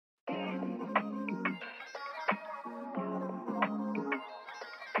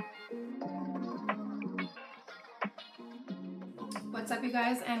What's up, you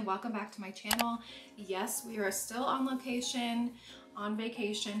guys, and welcome back to my channel. Yes, we are still on location, on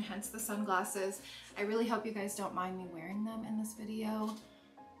vacation, hence the sunglasses. I really hope you guys don't mind me wearing them in this video.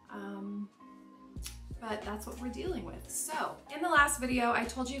 But that's what we're dealing with. So in the last video, I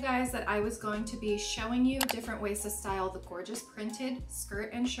told you guys that I was going to be showing you different ways to style the gorgeous printed skirt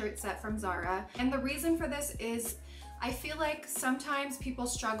and shirt set from Zara. And the reason for this is I feel like sometimes people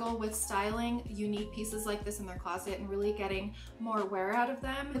struggle with styling unique pieces like this in their closet and really getting more wear out of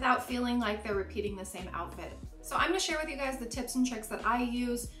them without feeling like they're repeating the same outfit. So I'm gonna share with you guys the tips and tricks that I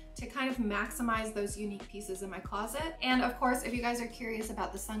use to kind of maximize those unique pieces in my closet. And of course, if you guys are curious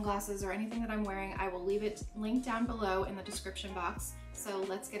about the sunglasses or anything that I'm wearing, I will leave it linked down below in the description box. So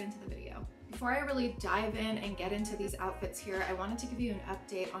let's get into the video. Before I really dive in and get into these outfits here, I wanted to give you an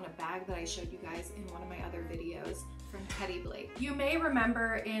update on a bag that I showed you guys in one of my other videos from Teddy Blake. You may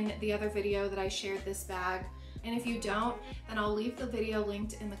remember in the other video that I shared this bag, and if you don't, then I'll leave the video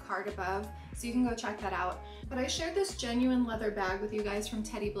linked in the card above so you can go check that out. But I shared this genuine leather bag with you guys from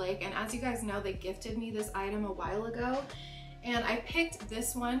Teddy Blake, and as you guys know, they gifted me this item a while ago. And I picked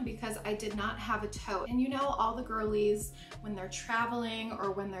this one because I did not have a tote. And you know, all the girlies, when they're traveling or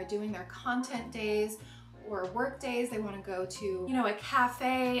when they're doing their content days or work days, they want to go to, you know, a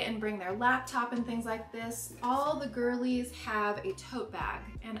cafe and bring their laptop and things like this. All the girlies have a tote bag,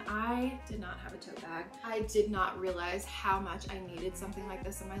 and I did not have a tote bag. I did not realize how much I needed something like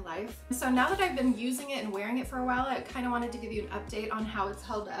this in my life. So now that I've been using it and wearing it for a while, I kind of wanted to give you an update on how it's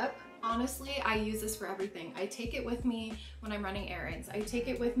held up. Honestly, I use this for everything. I take it with me when I'm running errands. I take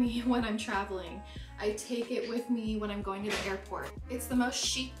it with me when I'm traveling. I take it with me when I'm going to the airport. It's the most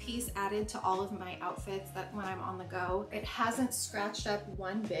chic piece added to all of my outfits that when I'm on the go. It hasn't scratched up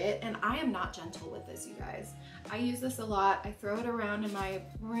one bit, and I am not gentle with this, you guys. I use this a lot. I throw it around in my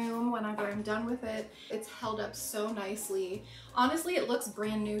room whenever I'm done with it. It's held up so nicely. Honestly, it looks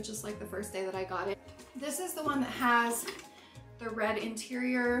brand new, just like the first day that I got it. This is the one that has the red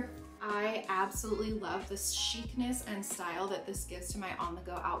interior. I absolutely love the chicness and style that this gives to my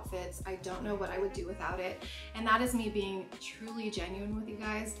on-the-go outfits. I don't know what I would do without it. And that is me being truly genuine with you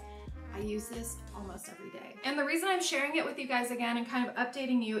guys. I use this almost every day. And the reason I'm sharing it with you guys again and kind of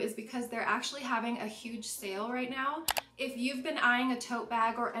updating you is because they're actually having a huge sale right now. If you've been eyeing a tote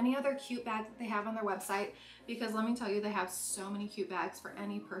bag or any other cute bag that they have on their website, because let me tell you, they have so many cute bags for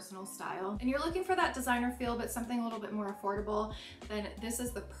any personal style, and you're looking for that designer feel but something a little bit more affordable, then this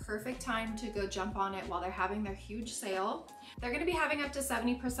is the perfect time to go jump on it while they're having their huge sale. They're gonna be having up to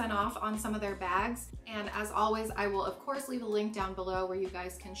 70% off on some of their bags, and as always, I will of course leave a link down below where you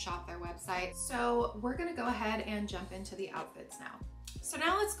guys can shop their website. So we're gonna go ahead and jump into the outfits now. So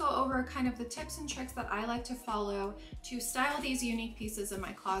now let's go over kind of the tips and tricks that I like to follow to style these unique pieces in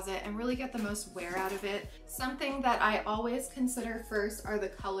my closet and really get the most wear out of it. Something that I always consider first are the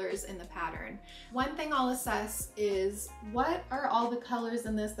colors in the pattern. One thing I'll assess is what are all the colors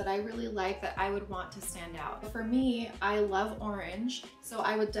in this that I really like that I would want to stand out. For me, I love orange, so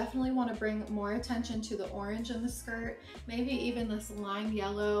I would definitely want to bring more attention to the orange in the skirt, maybe even this lime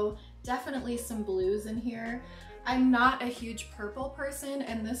yellow, definitely some blues in here. I'm not a huge purple person,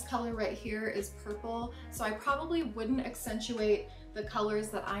 and this color right here is purple, so I probably wouldn't accentuate the colors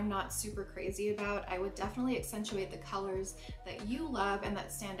that I'm not super crazy about. I would definitely accentuate the colors that you love and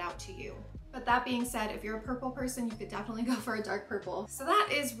that stand out to you. But that being said, if you're a purple person, you could definitely go for a dark purple. So that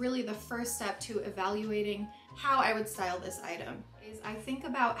is really the first step to evaluating how I would style this item. Is I think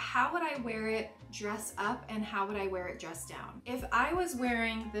about how would I wear it dress up and how would I wear it dress down. If I was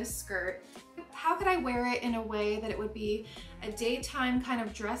wearing this skirt, how could I wear it in a way that it would be a daytime kind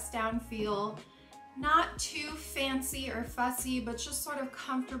of dress down feel, not too fancy or fussy, but just sort of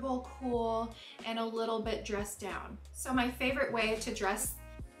comfortable, cool, and a little bit dressed down. So my favorite way to dress,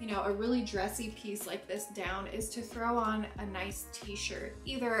 you know, a really dressy piece like this down is to throw on a nice t-shirt,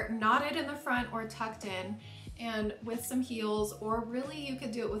 either knotted in the front or tucked in, and with some heels, or really you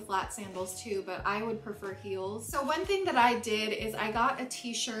could do it with flat sandals too, but I would prefer heels. So one thing that I did is I got a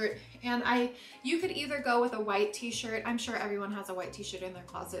t-shirt, and you could either go with a white t-shirt. I'm sure everyone has a white t-shirt in their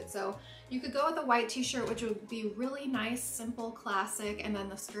closet, so you could go with a white t-shirt, which would be really nice, simple, classic, and then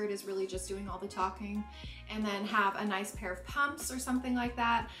the skirt is really just doing all the talking, and then have a nice pair of pumps or something like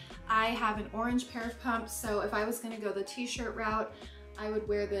that. I have an orange pair of pumps, so if I was gonna go the t-shirt route, I would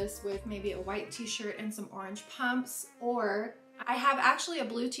wear this with maybe a white t-shirt and some orange pumps, or I have actually a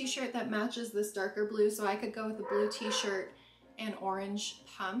blue t-shirt that matches this darker blue, so I could go with a blue t-shirt and orange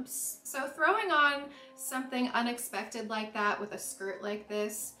pumps. So throwing on something unexpected like that with a skirt like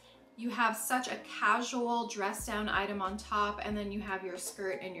this, you have such a casual dress down item on top, and then you have your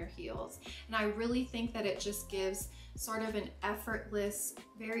skirt and your heels. And I really think that it just gives sort of an effortless,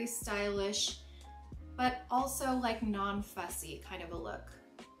 very stylish, but also like non-fussy kind of a look.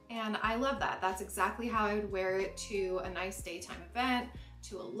 And I love that. That's exactly how I would wear it to a nice daytime event,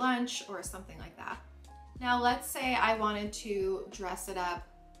 to a lunch, or something like that. Now let's say I wanted to dress it up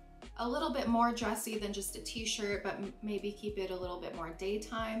a little bit more dressy than just a t-shirt, but maybe keep it a little bit more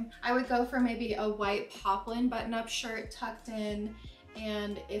daytime. I would go for maybe a white poplin button-up shirt tucked in,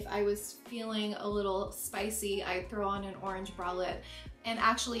 and if I was feeling a little spicy, I'd throw on an orange bralette. And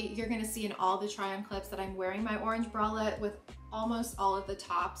actually, you're gonna see in all the try-on clips that I'm wearing my orange bralette with almost all of the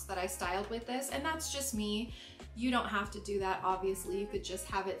tops that I styled with this, and that's just me. You don't have to do that, obviously. You could just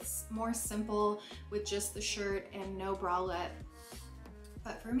have it more simple with just the shirt and no bralette.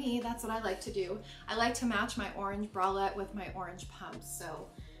 But for me, that's what I like to do. I like to match my orange bralette with my orange pumps, so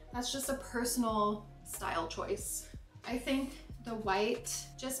that's just a personal style choice. I think the white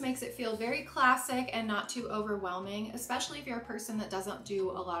just makes it feel very classic and not too overwhelming, especially if you're a person that doesn't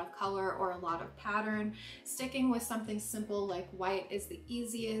do a lot of color or a lot of pattern. Sticking with something simple like white is the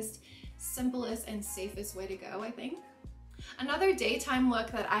easiest, simplest, and safest way to go, I think. Another daytime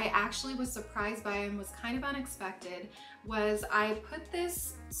look that I actually was surprised by and was kind of unexpected was I put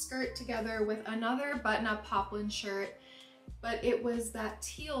this skirt together with another button-up poplin shirt, but it was that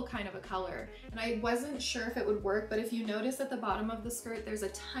teal kind of a color. And I wasn't sure if it would work, but if you notice at the bottom of the skirt, there's a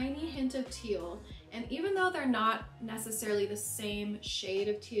tiny hint of teal. And even though they're not necessarily the same shade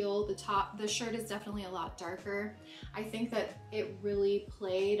of teal, the shirt is definitely a lot darker. I think that it really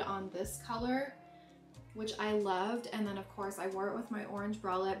played on this color, which I loved. And then of course I wore it with my orange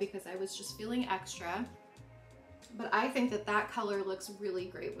bralette because I was just feeling extra. But I think that that color looks really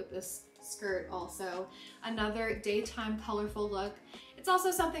great with this skirt also. Another daytime colorful look. It's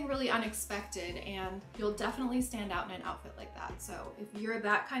also something really unexpected, and you'll definitely stand out in an outfit like that. So if you're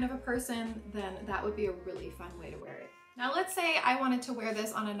that kind of a person, then that would be a really fun way to wear it. Now let's say I wanted to wear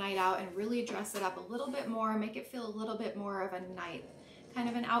this on a night out and really dress it up a little bit more, make it feel a little bit more of a night kind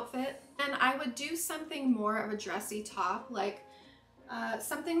of an outfit. And I would do something more of a dressy top, like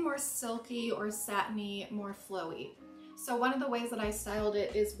something more silky or satiny, more flowy. So one of the ways that I styled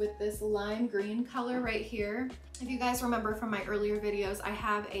it is with this lime green color right here. If you guys remember from my earlier videos, I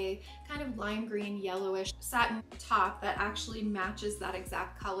have a kind of lime green yellowish satin top that actually matches that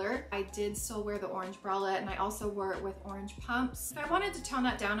exact color. I did still wear the orange bralette, and I also wore it with orange pumps. If I wanted to tone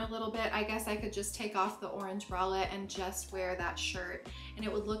that down a little bit, I guess I could just take off the orange bralette and just wear that shirt, and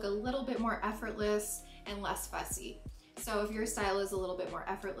it would look a little bit more effortless and less fussy. So if your style is a little bit more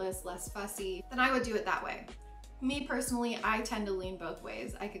effortless, less fussy, then I would do it that way. Me personally, I tend to lean both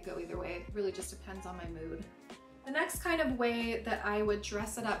ways. I could go either way. It really just depends on my mood. The next kind of way that I would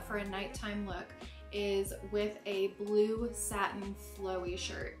dress it up for a nighttime look is with a blue satin flowy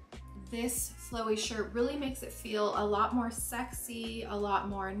shirt. This flowy shirt really makes it feel a lot more sexy, a lot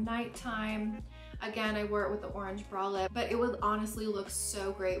more nighttime. Again, I wore it with the orange bralette, but it would honestly look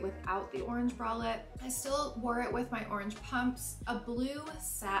so great without the orange bralette. I still wore it with my orange pumps. A blue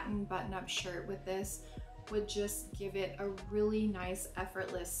satin button-up shirt with this would just give it a really nice,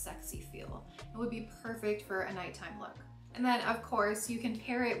 effortless, sexy feel. It would be perfect for a nighttime look. And then of course, you can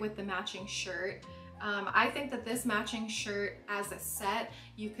pair it with the matching shirt. I think that this matching shirt as a set,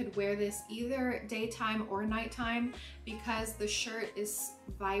 you could wear this either daytime or nighttime because the shirt is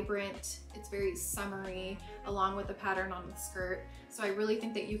vibrant, it's very summery, along with the pattern on the skirt. So I really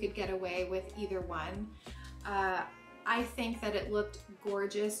think that you could get away with either one. I think that it looked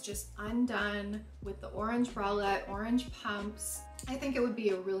gorgeous just undone with the orange bralette, orange pumps. I think it would be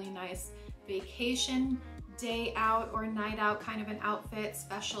a really nice vacation, day out or night out kind of an outfit,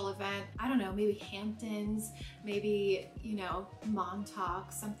 special event. I don't know, maybe Hamptons, maybe, you know,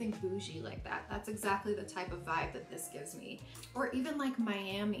 Montauk, something bougie like that. That's exactly the type of vibe that this gives me. Or even like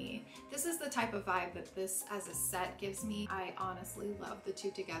Miami. This is the type of vibe that this as a set gives me. I honestly love the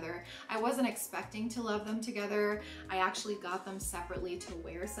two together. I wasn't expecting to love them together. I actually got them separately to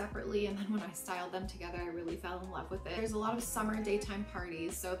wear separately, and then when I styled them together, I really fell in love with it. There's a lot of summer daytime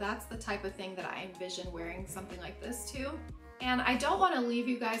parties, so that's the type of thing that I envision wearing something like this too. And I don't want to leave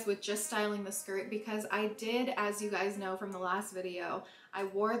you guys with just styling the skirt, because I did, as you guys know from the last video, I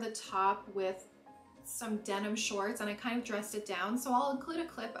wore the top with some denim shorts and I kind of dressed it down. So I'll include a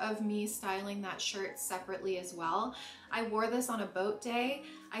clip of me styling that shirt separately as well. I wore this on a boat day.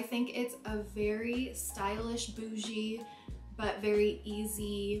 I think it's a very stylish, bougie, but very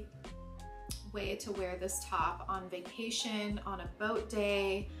easy way to wear this top on vacation, on a boat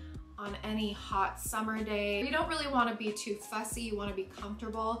day, on any hot summer day. You don't really want to be too fussy, you want to be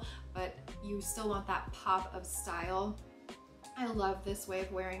comfortable, but you still want that pop of style. I love this way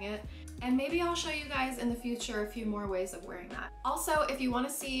of wearing it. And maybe I'll show you guys in the future a few more ways of wearing that. Also, if you want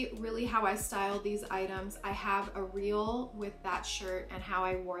to see really how I styled these items, I have a reel with that shirt and how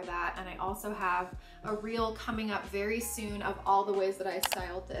I wore that. And I also have a reel coming up very soon of all the ways that I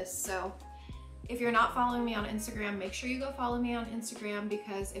styled this. So if you're not following me on Instagram, make sure you go follow me on Instagram,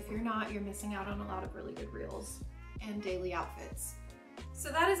 because if you're not, you're missing out on a lot of really good reels and daily outfits. So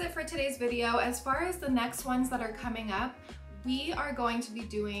that is it for today's video. As far as the next ones that are coming up, we are going to be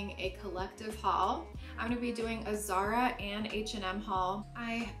doing a collective haul. I'm going to be doing a Zara and H&M haul.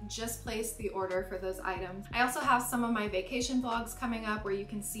 I just placed the order for those items. I also have some of my vacation vlogs coming up where you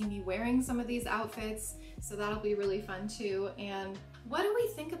can see me wearing some of these outfits, so that'll be really fun too. And what do we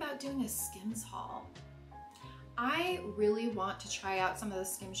think about doing a Skims haul? I really want to try out some of the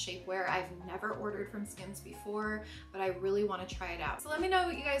Skims shapewear. I've never ordered from Skims before, but I really want to try it out. So let me know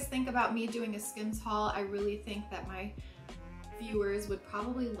what you guys think about me doing a Skims haul. I really think that my viewers would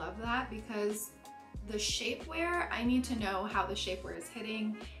probably love that, because the shapewear, I need to know how the shapewear is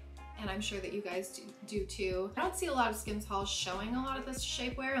hitting, and I'm sure that you guys do too. I don't see a lot of Skims hauls showing a lot of this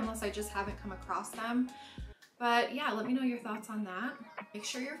shapewear unless I just haven't come across them. But yeah, let me know your thoughts on that. Make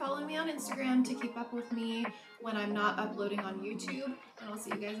sure you're following me on Instagram to keep up with me when I'm not uploading on YouTube, and I'll see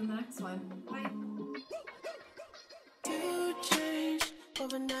you guys in the next one. Bye.